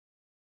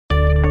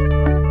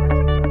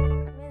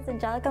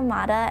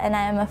Angelica and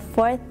I am a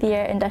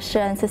fourth-year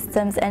Industrial and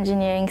Systems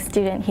Engineering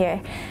student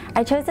here.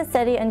 I chose to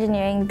study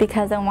engineering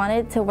because I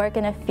wanted to work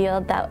in a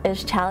field that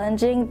is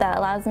challenging, that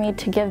allows me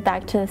to give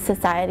back to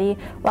society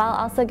while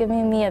also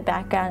giving me a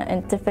background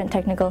in different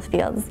technical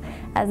fields.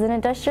 As an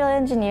industrial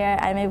engineer,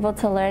 I'm able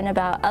to learn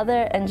about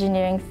other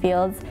engineering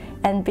fields,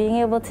 and being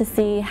able to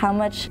see how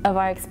much of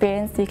our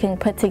experience we can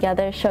put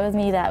together shows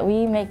me that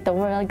we make the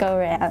world go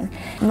round.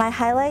 My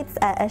highlights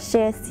at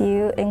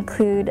SJSU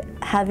include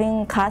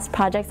having class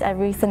projects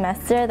every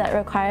semester that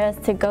require us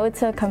to go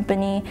to a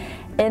company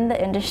in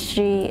the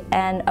industry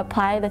and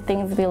apply the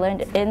things we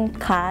learned in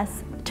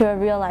class to a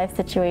real-life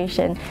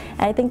situation.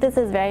 And I think this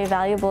is very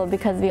valuable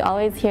because we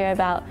always hear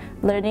about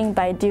learning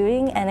by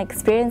doing, and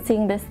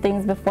experiencing these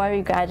things before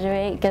we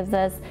graduate gives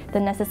us the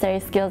necessary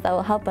skills that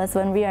will help us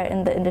when we are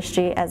in the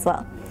industry as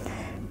well.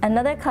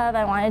 Another club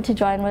I wanted to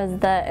join was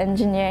the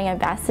Engineering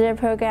Ambassador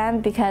program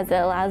because it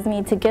allows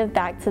me to give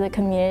back to the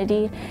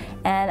community,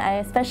 and I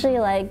especially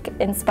like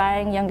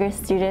inspiring younger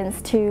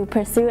students to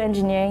pursue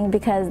engineering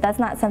because that's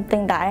not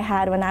something that I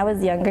had when I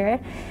was younger,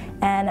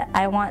 and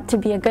I want to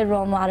be a good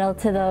role model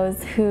to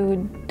those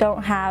who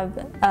don't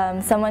have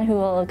someone who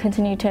will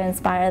continue to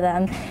inspire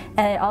them.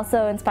 And it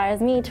also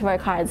inspires me to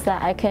work hard so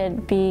that I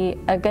could be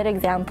a good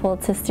example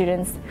to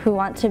students who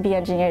want to be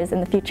engineers in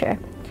the future.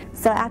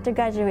 So after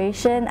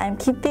graduation, I'm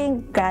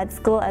keeping grad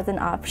school as an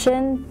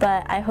option,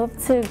 but I hope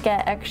to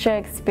get extra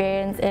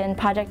experience in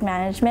project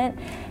management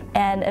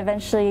and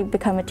eventually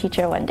become a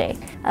teacher one day.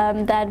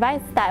 The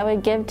advice that I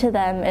would give to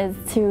them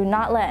is to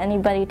not let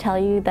anybody tell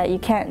you that you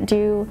can't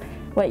do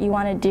what you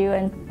want to do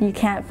and you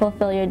can't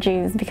fulfill your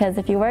dreams, because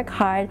if you work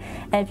hard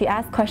and if you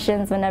ask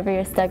questions whenever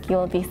you're stuck, you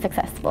will be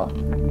successful.